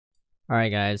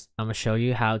Alright guys, I'm going to show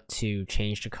you how to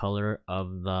change the color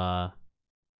of the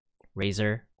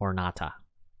Razer Ornata.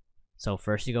 So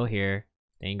first you go here,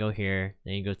 then you go here,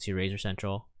 then you go to Razer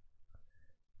Central,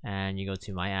 and you go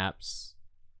to My Apps,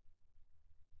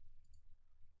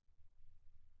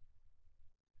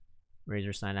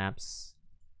 Razer Sign Apps,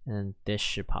 and this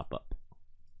should pop up.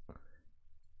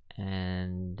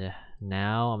 And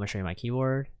now I'm going to show you my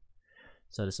keyboard.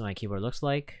 So this is what my keyboard looks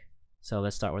like. So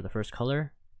let's start with the first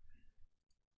color.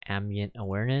 Ambient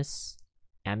Awareness.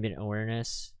 Ambient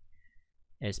Awareness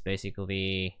is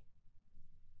basically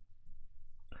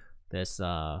this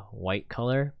white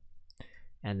color,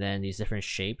 and then these different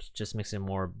shapes just makes it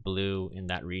more blue in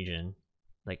that region.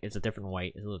 Like it's a different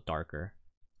white, it's a little darker.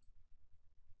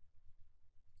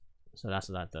 So that's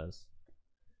what that does.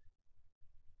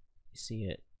 You see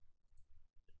it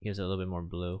gives it a little bit more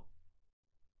blue.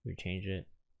 We change it,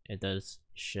 it does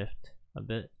shift a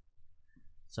bit.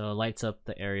 So it lights up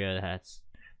the area that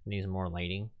needs more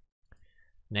lighting.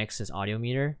 Next is audio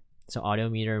meter. So audio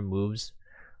meter moves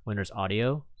when there's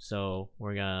audio. So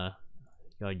we're gonna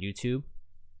go to YouTube.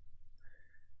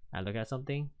 I look at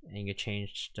something and you can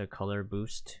change the color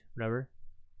boost, whatever,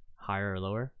 higher or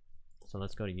lower. So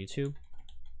let's go to YouTube.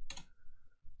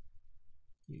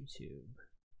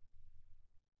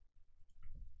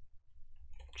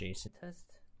 Jason test.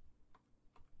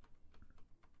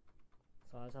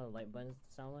 So that's how the light buttons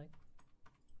sound like.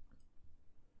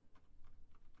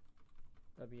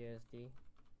 WSD.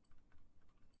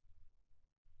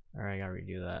 Alright, I gotta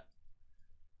redo that.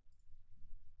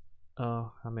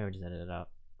 Oh, I may have just edited it out.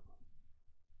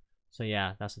 So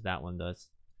yeah, that's what that one does.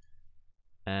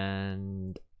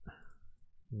 And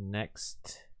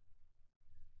next,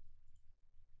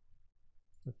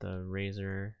 with the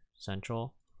Razer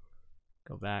Central,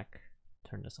 go back,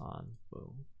 turn this on,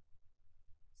 boom.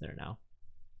 It's there now.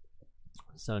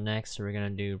 So next we're gonna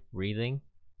do breathing.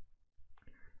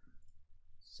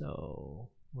 So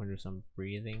we're gonna do some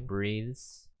breathing.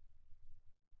 Breathes.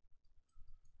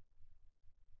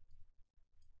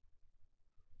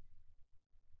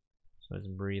 So it's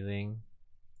breathing.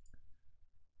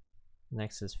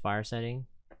 Next is fire setting.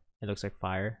 It looks like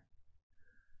fire.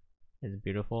 It's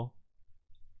beautiful.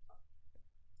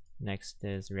 Next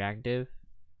is reactive.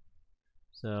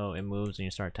 So it moves when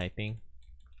you start typing.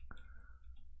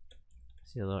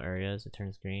 See the little areas, it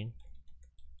turns green.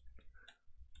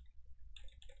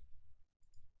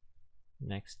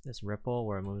 Next is ripple,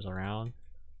 where it moves around.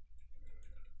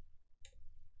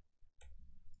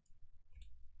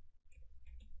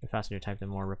 The faster you type, the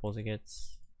more ripples it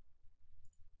gets.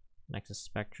 Next is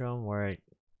spectrum, where it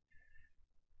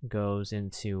goes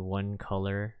into one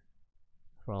color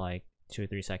for like 2 or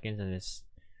 3 seconds, and it's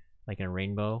like a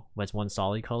rainbow, but it's one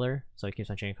solid color, so it keeps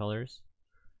on changing colors.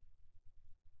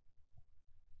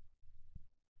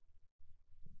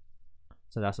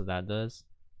 So that's what that does.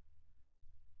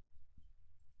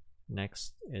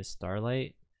 Next is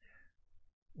Starlight,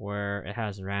 where it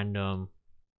has random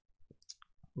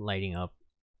lighting up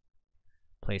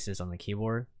places on the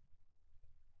keyboard,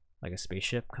 like a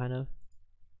spaceship kind of.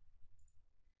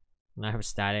 And I have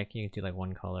static, you can do like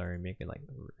one color and make it like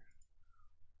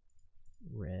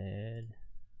red,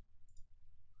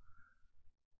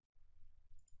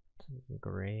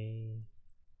 gray,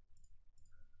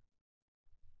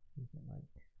 like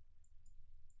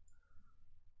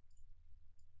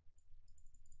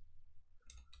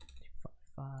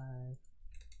five.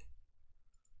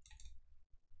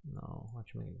 No, why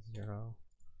don't you make it 0?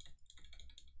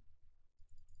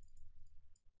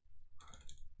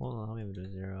 Well, I'll maybe do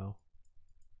 0.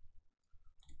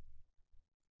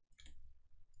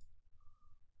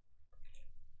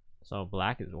 So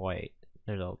black is white.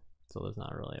 So there's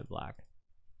not really a black.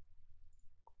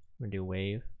 We're gonna do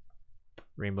wave,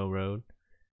 rainbow road,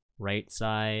 right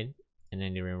side, and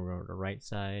then do rainbow road to right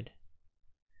side.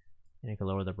 And you can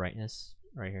lower the brightness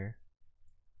right here.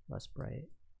 Less bright.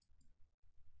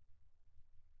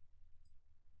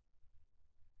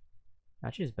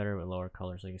 Actually, it's better with lower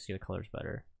colors, so you can see the colors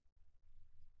better.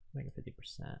 Make it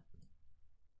 50%.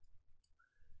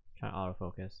 Try to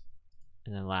autofocus.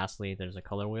 And then lastly, there's a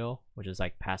color wheel, which is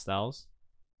like pastels.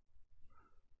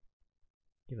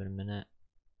 Give it a minute.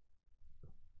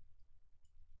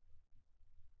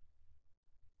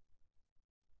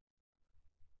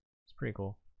 It's pretty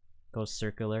cool. Goes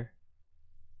circular,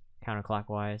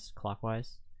 counterclockwise,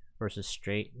 clockwise, versus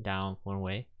straight down one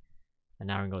way. And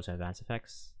now we're gonna go to advanced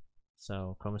effects.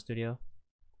 So Chroma Studio.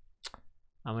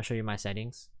 I'm gonna show you my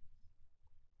settings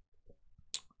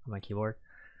on my keyboard.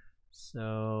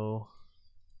 So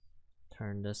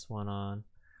turn this one on.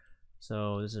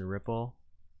 So this is ripple.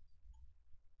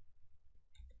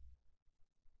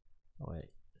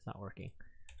 It's not working.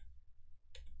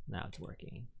 Now it's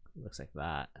working. It looks like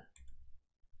that.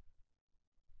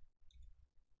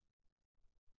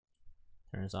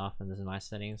 Turns off, and this is my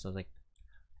settings. So it's like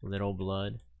little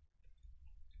blood.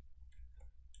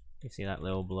 You see that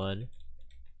little blood?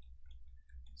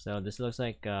 So this looks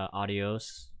like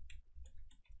Adios,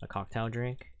 a cocktail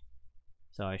drink.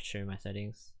 So I show you my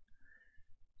settings.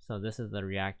 So this is the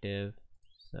reactive.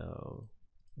 So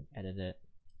edit it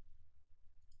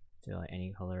to like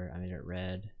any color. I made it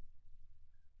red.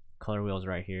 Color wheels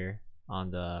right here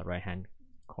on the right hand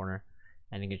corner,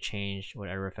 and you can change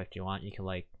whatever effect you want. You can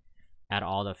like add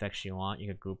all the effects you want. You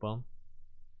can group them.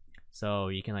 So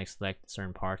you can like select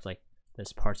certain parts, like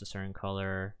this part's a certain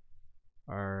color,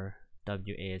 or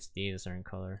WASD is a certain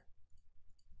color.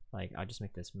 Like I'll just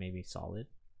make this maybe solid.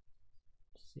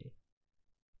 Let's see,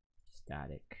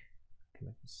 static. I can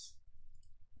make this.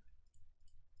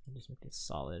 I'll just make it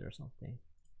solid or something.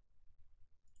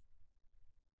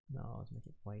 No, let's make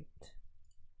it white.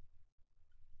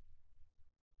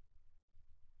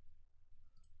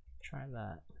 Try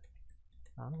that.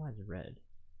 I don't know why it's red.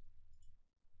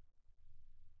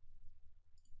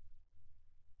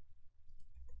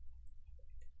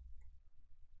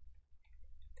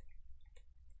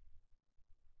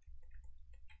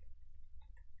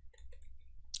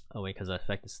 Oh wait, because the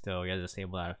effect is still, you gotta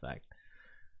disable that effect.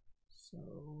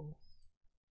 So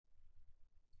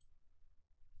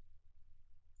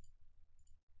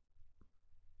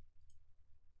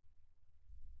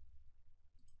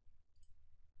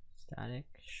static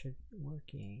should be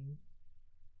working.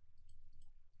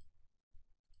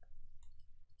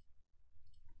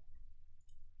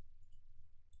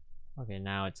 Okay,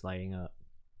 now it's lighting up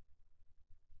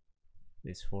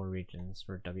these 4 regions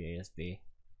for WASD.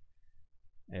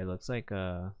 It looks like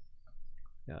it's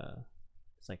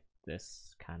like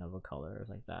this kind of a color,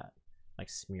 like that, like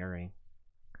smearing.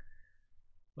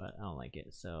 But I don't like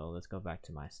it, so let's go back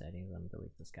to my settings. Let me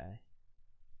delete this guy.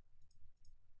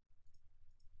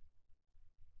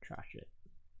 Trash it.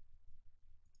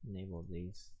 Enable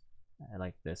these. I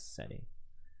like this setting.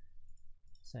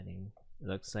 It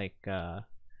looks like a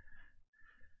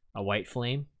white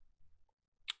flame.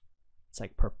 It's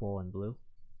like purple and blue,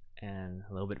 and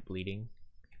a little bit bleeding,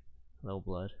 a little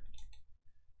blood.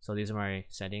 So these are my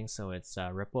settings. So it's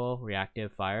ripple,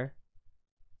 reactive, fire.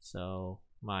 So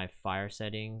my fire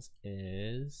settings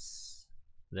is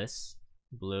this,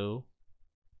 blue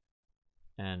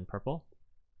and purple,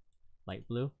 light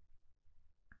blue.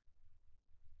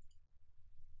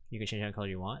 You can change what color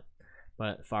you want,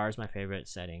 but fire is my favorite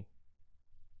setting.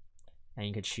 And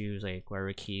you could choose like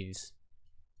wherever keys.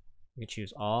 You can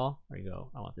choose all, or you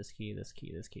go, I want this key, this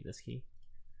key, this key, this key,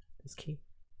 this key.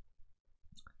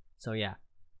 So yeah.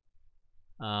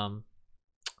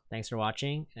 Thanks for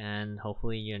watching, and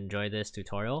hopefully you enjoyed this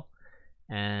tutorial,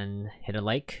 and hit a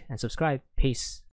like and subscribe. Peace.